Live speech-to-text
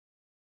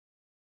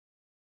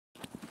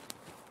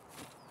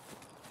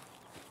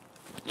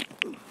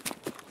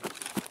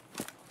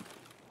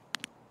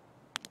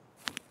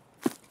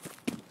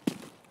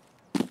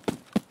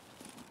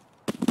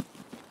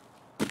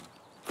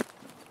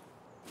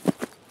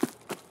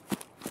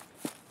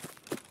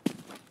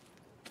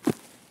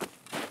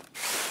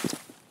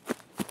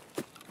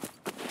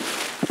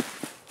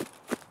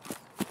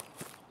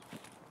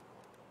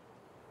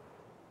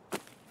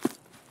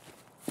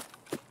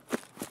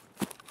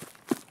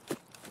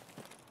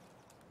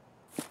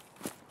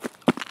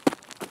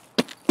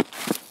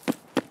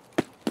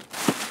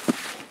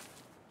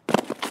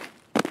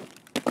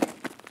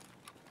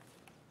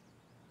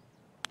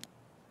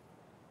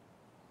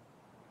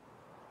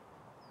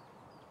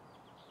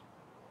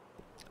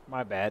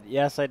My bad.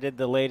 Yes, I did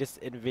the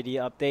latest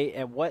NVIDIA update,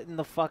 and what in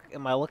the fuck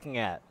am I looking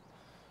at?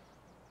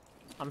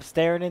 I'm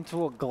staring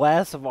into a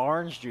glass of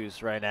orange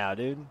juice right now,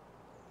 dude.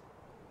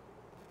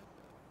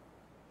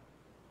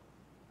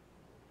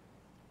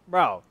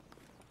 Bro.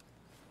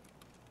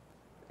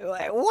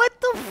 Like,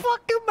 what the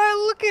fuck am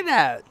I looking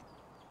at?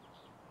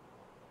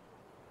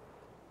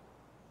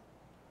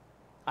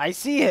 I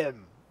see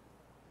him.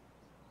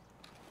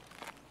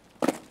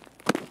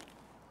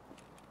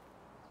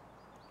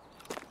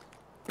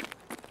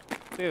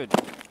 Dude,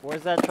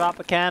 where's that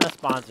Tropicana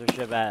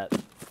sponsorship at?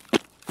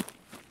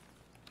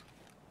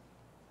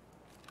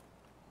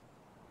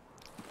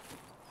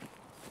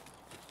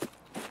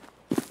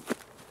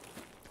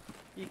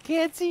 You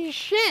can't see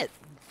shit.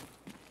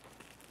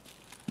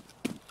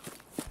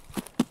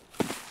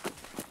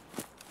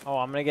 Oh,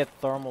 I'm gonna get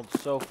thermaled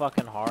so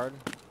fucking hard.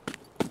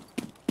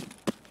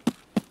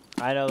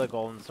 I know the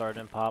golden star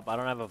didn't pop. I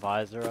don't have a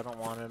visor. I don't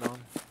want it on.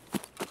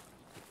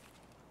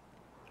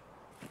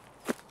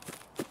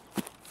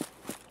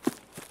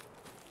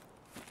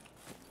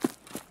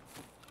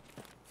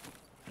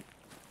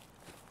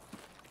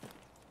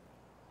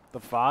 The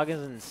fog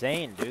is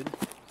insane, dude.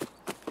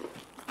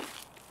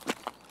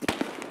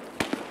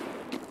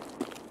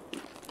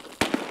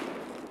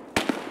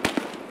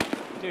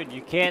 Dude,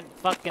 you can't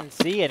fucking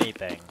see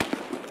anything.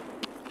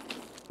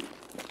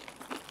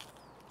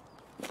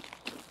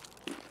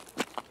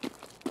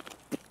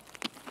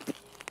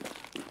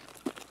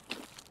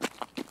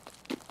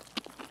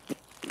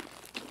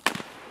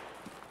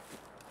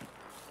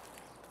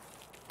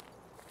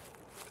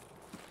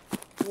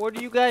 What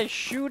are you guys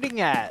shooting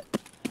at?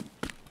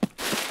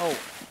 Oh.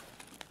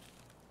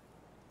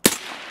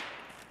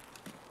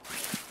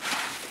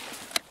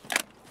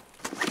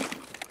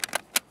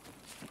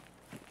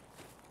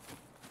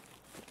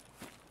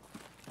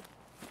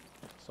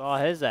 Saw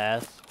his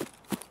ass.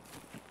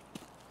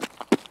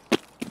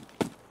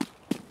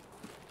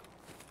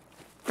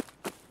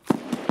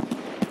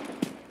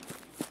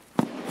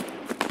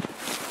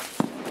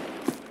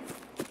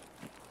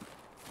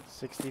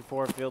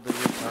 .64 field of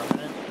view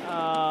permanent?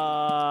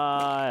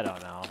 I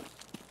don't know.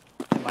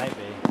 It might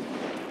be.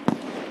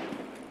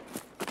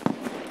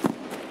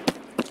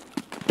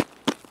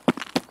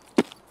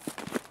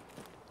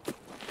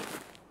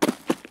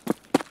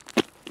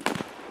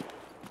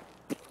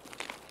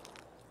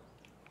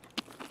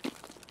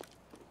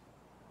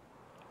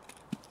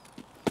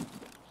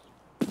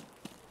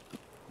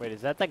 Wait,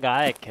 is that the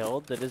guy I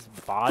killed? Did his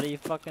body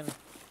fucking...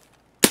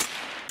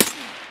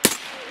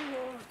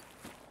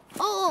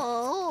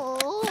 Oh!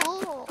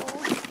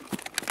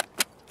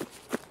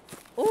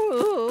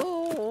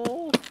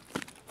 Ooh!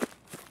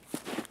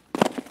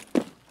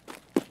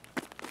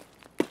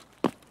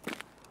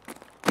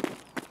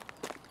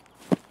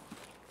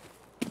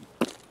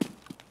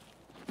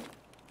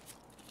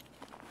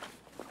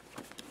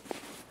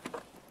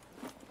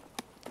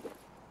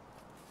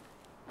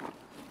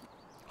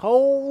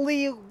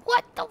 Holy,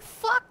 what the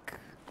fuck?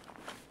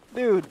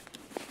 Dude.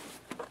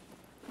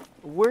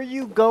 Where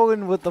you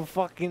going with the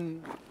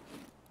fucking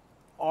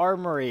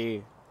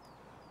armory?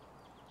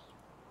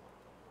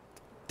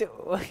 Dude,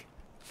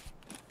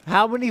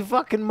 how many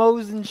fucking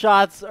Mosin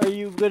shots are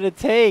you gonna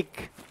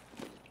take?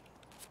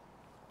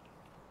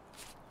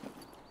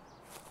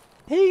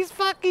 He's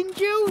fucking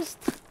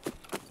juiced!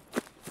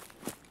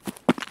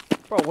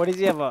 Bro, what does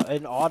he have,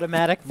 an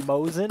automatic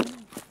Mosin?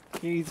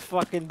 He needs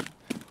fucking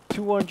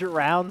 200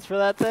 rounds for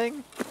that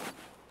thing?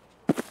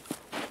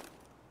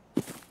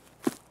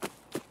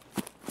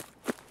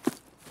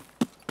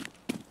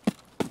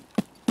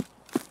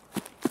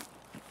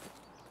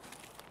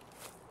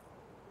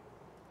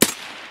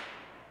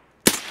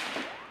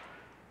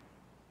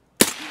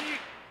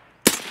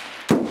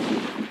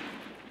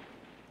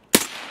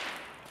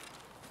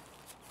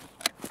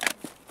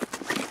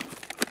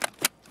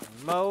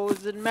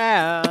 Mosin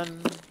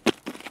man.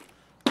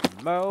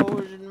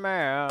 Mosin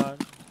man.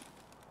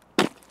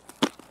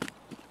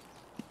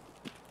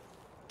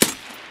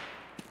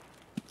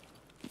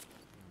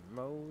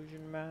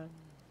 Motion man.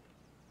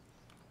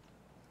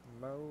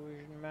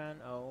 Motion man.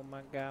 Oh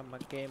my god, my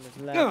game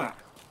is lagging.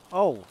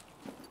 Oh.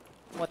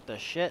 What the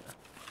shit?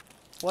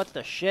 What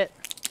the shit?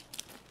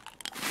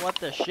 What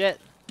the shit?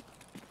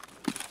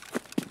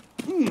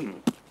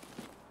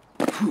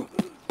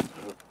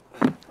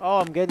 Oh,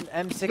 I'm getting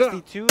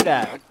M62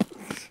 that.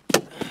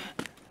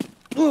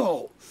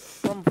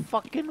 From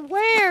fucking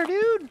where,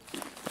 dude?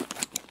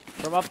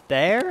 From up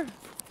there?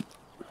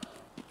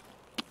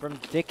 From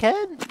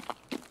Dickhead?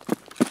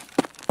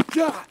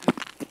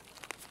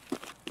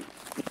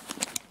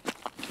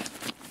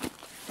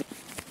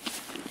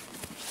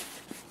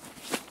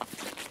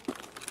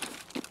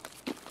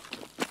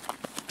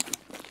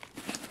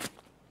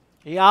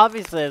 He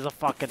obviously has a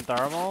fucking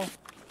thermal.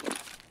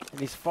 And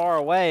he's far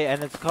away,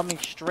 and it's coming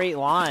straight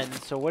line.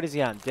 So what is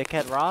he on?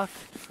 Dickhead Rock?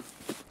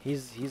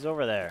 He's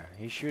over there.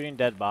 He's shooting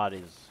dead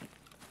bodies.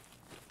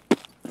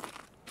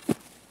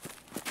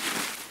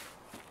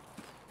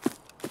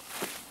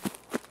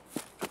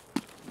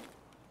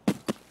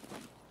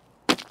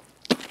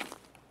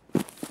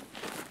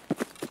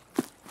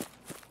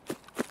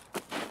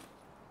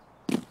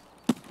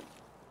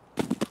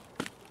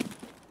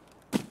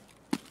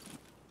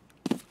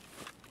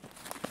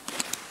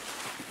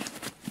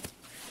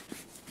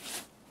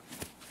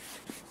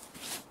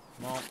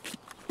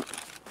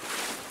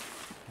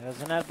 He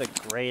doesn't have the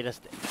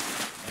greatest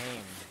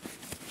aim.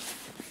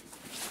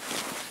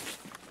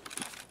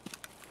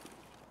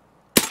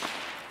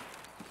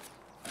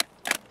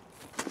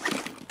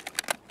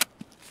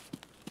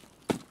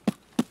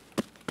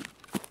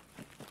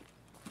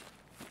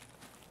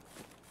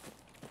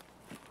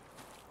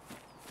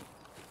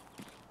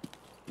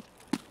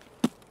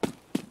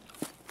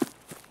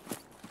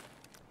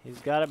 He's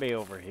gotta be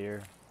over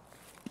here.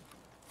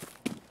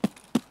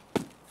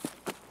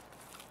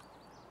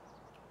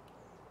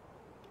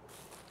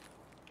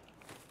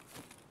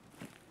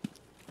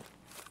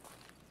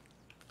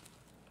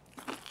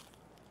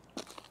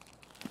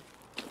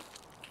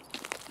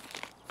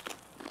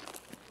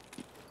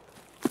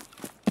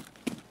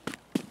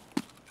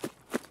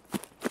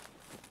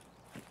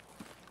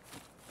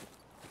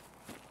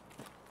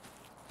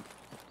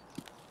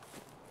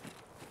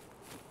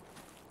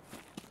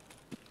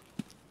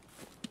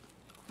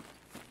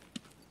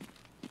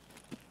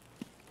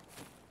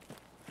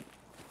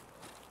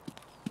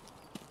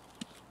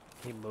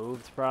 He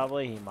moved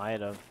probably, he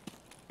might have.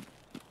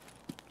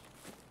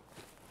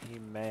 He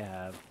may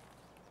have.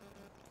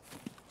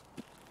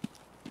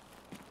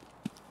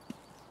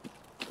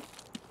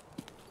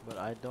 But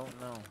I don't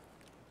know.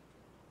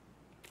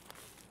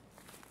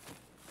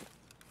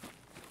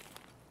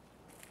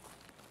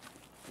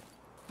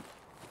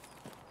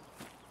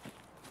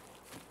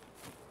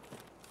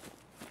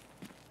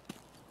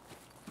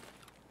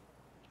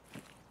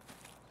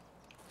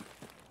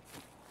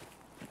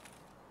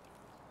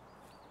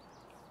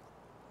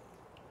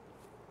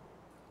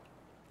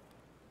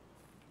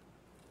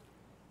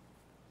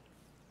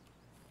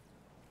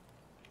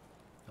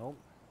 Nope.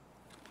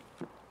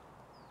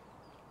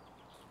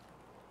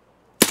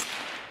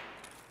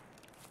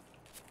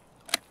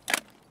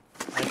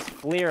 Nice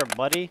fleer,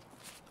 buddy.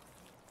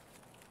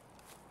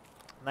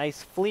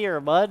 Nice fleer,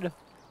 bud.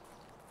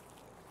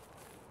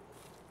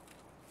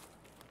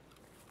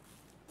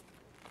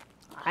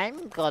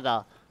 I'm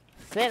gonna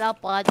sit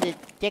up on the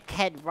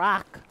dickhead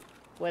rock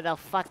with a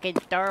fucking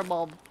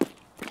thermal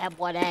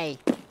M1A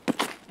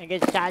and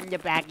get shot in the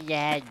back of your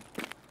head.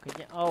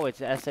 Oh, it's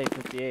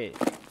SA-58.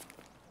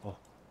 Oh,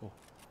 oh.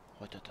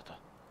 Oh, da, da, da.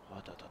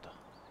 Oh, da, da, da.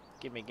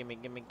 Gimme, gimme,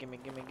 gimme, gimme,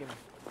 gimme, gimme.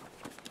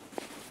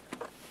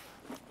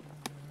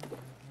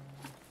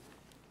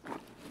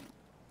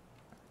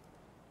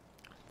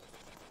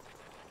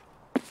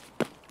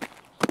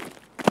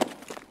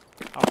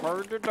 I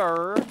heard the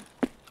dirt.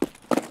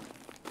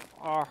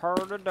 I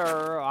heard the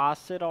dirt. I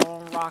sit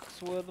on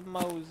rocks with a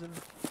Mosin.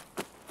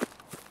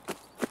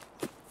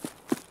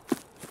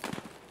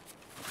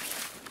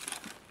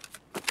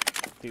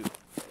 Dude,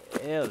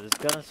 ew, this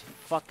gun is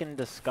fucking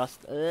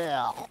disgusting.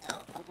 Ugh.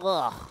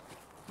 Ugh.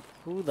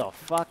 Who the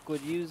fuck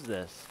would use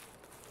this?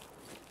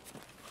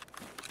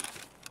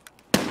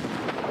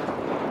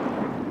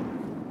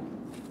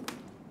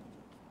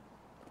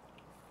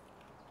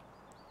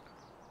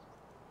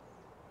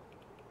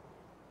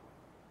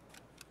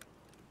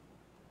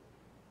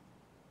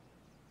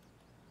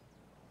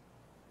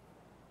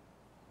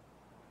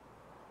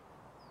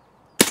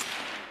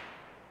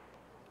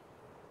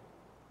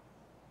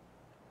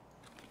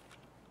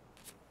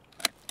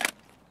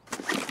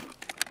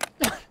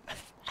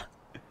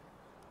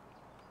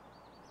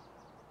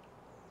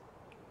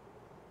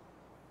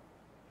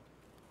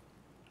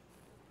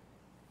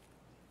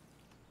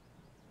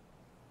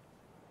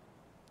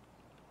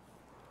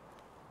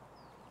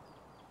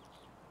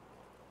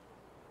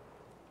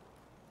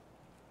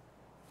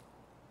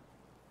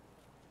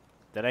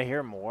 Did I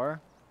hear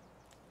more?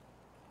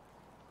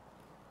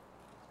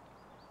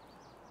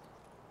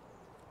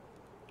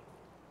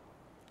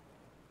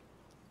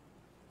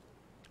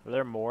 Are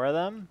there more of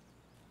them?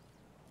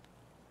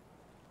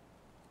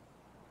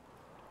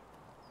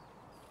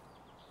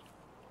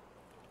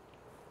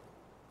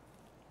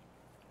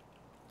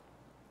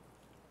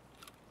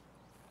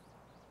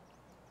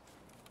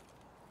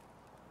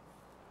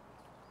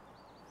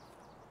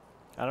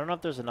 I don't know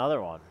if there's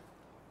another one.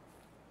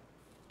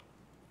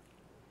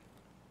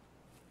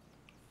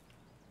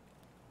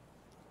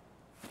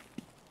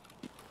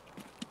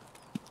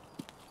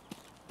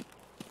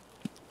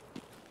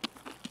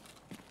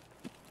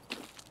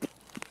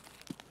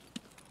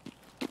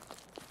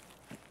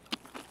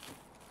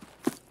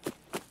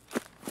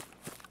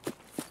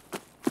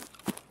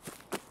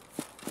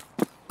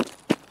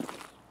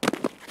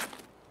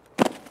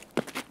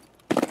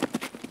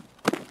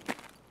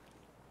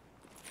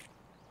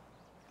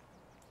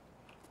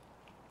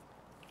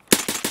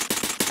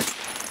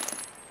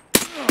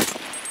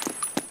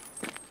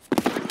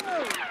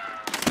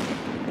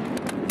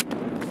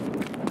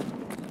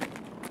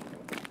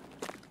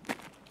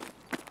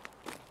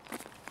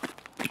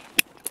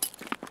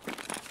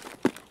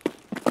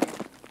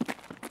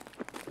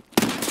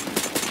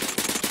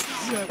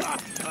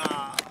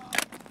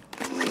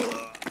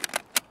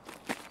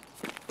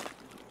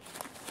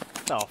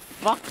 The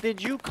fuck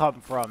did you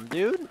come from,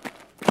 dude?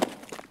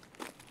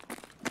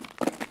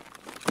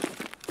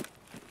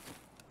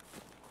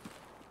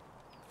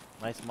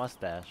 Nice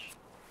mustache.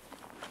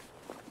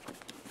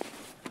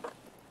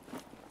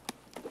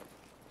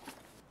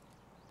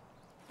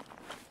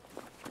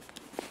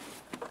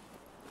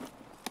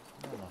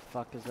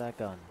 fuck is that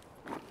gun?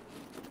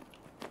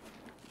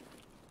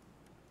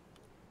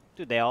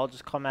 Dude, they all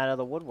just come out of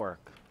the woodwork.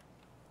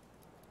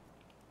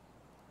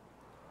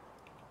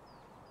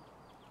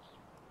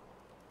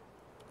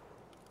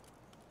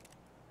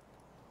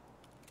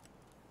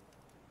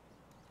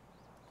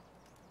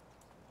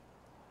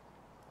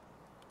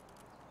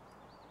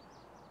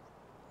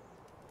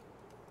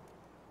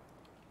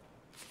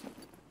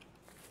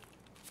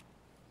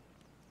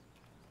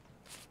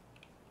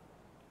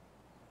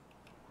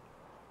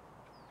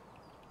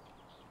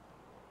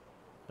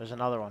 There's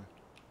another one.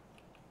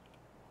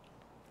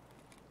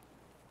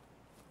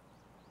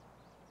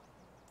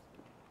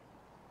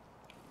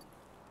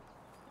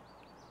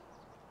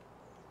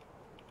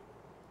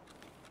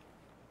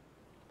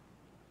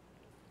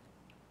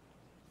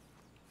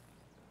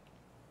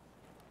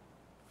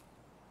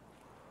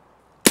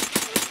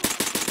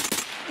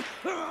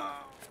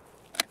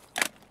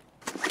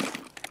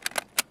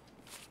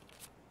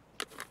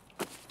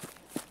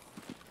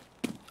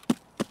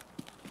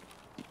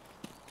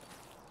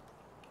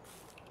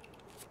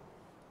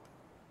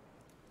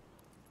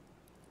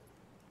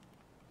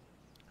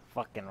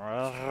 Fucking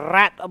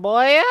rat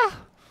boy!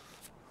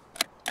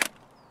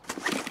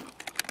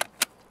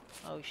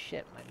 Oh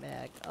shit, my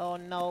mag. Oh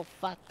no,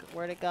 fuck.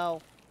 Where'd it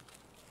go?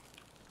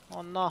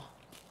 Oh no.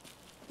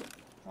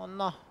 Oh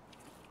no.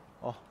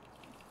 Oh.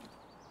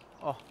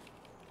 Oh.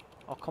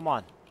 Oh, come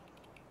on.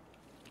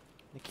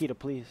 Nikita,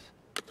 please.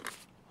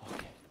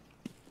 Okay.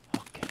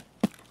 Okay.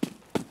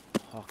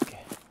 Okay.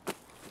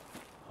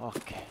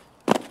 Okay.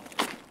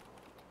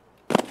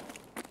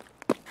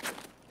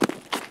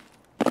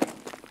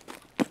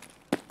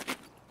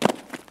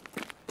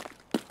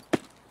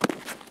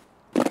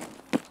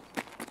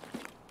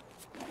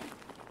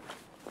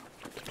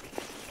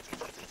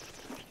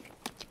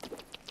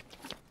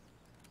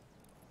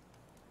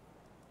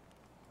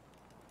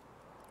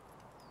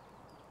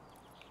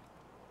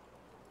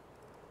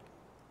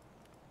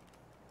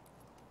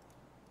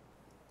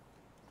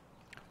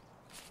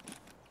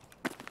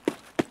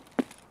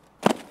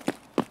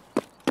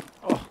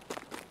 Oh.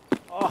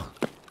 Oh.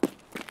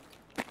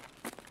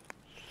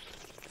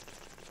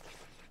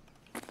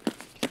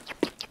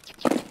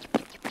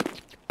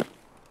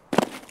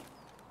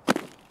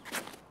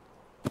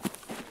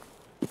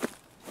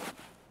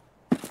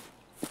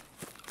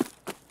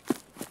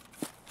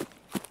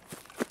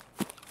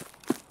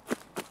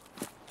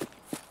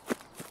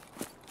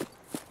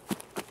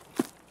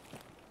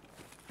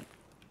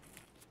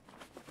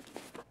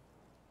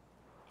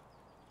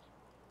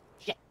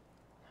 Shit.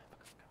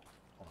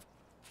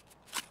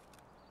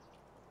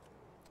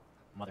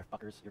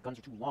 Motherfuckers, your guns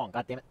are too long.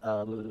 God damn it.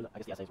 I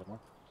guess the essays look more.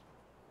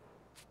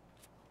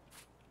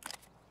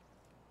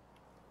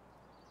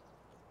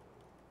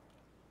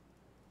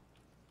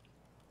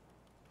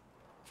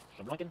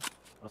 I'm blinking.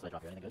 What else did I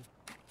drop here? Anything good?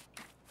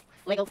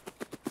 Lego.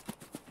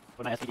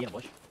 Put my SVD in a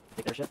bush.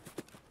 Take their shit.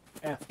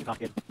 Yeah, too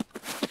complicated.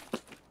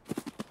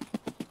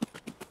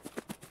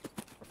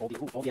 Or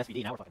fold the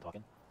SVD. Now we're fucking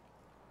talking.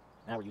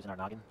 Now we're using our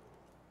noggin.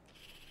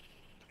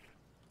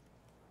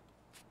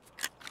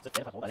 Is it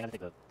dead if I hold? I gotta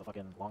take the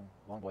fucking long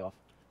boy off.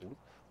 Ooh.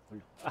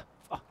 Ooh. Ah,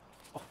 ah,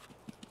 oh,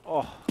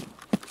 oh.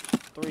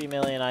 3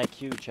 million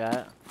IQ,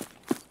 chat.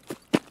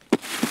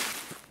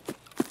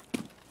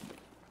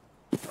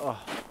 Oh.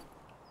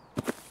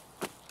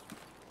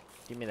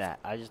 Give me that.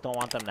 I just don't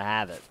want them to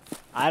have it.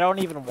 I don't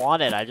even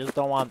want it. I just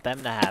don't want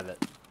them to have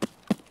it.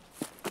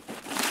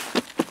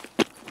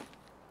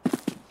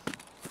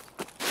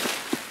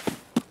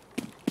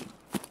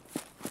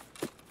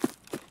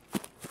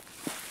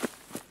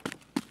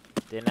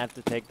 Didn't have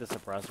to take the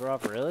suppressor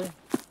off, really?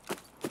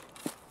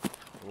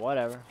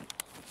 Whatever.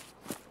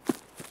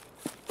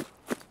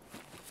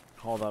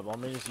 Hold up, let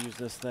me just use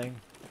this thing.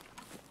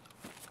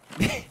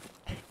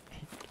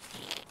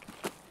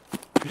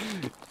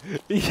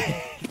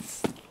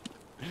 Yes.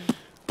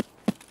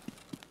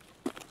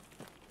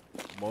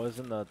 What was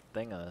in the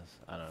thing of this?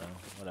 I don't know.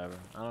 Whatever.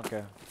 I don't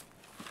care.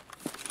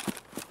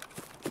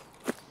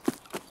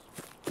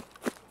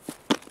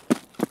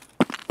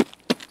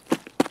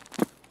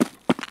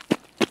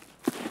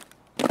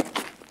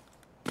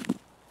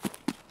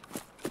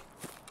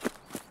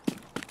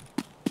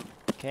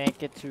 Can't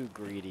get too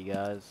greedy,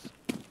 guys.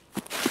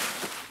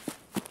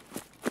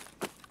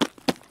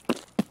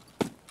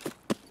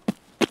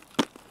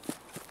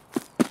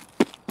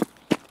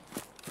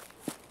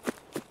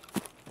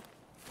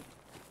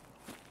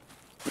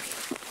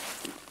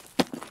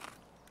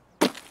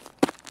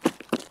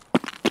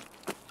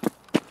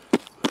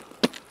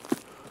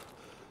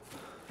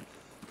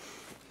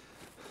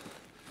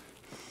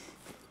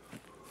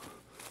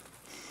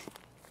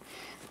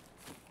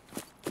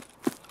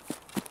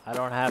 I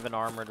don't have an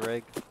armored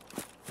rig.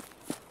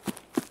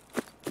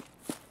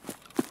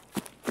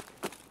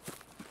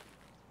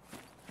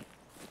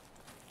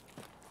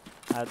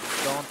 I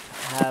don't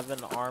have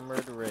an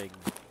armored rig.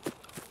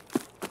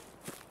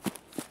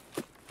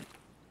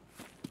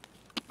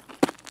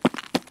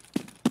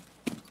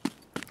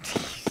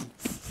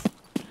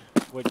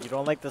 What, you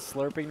don't like the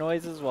slurping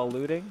noises while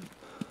looting?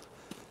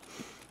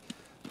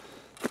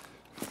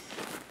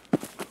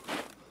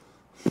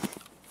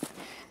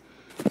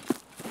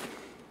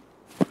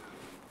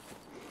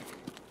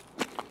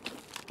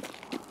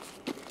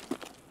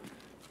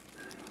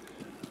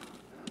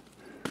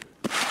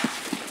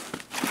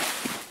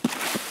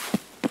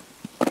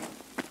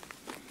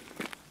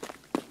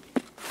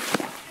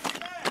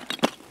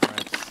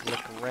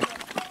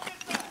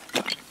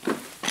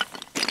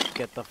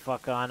 get the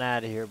fuck on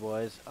out of here,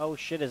 boys. Oh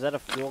shit, is that a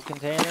fuel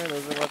container?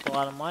 Those are worth a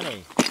lot of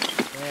money.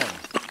 Damn.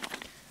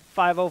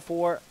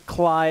 504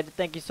 Clyde,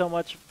 thank you so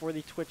much for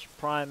the Twitch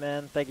Prime,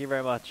 man. Thank you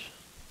very much.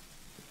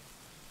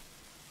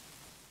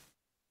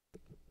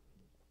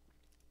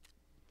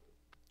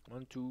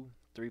 One, two,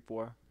 three,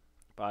 4,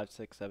 5,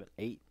 6, 7,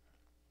 8.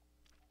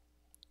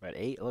 We're at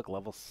 8. Look,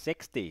 level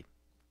 60.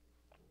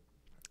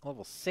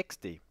 Level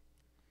 60.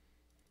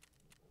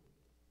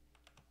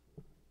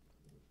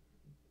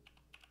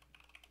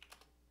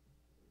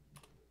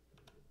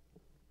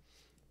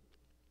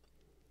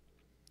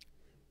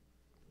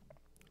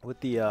 With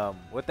the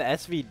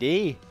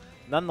SVD,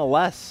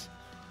 nonetheless.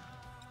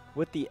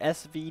 With the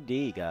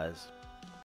SVD, guys.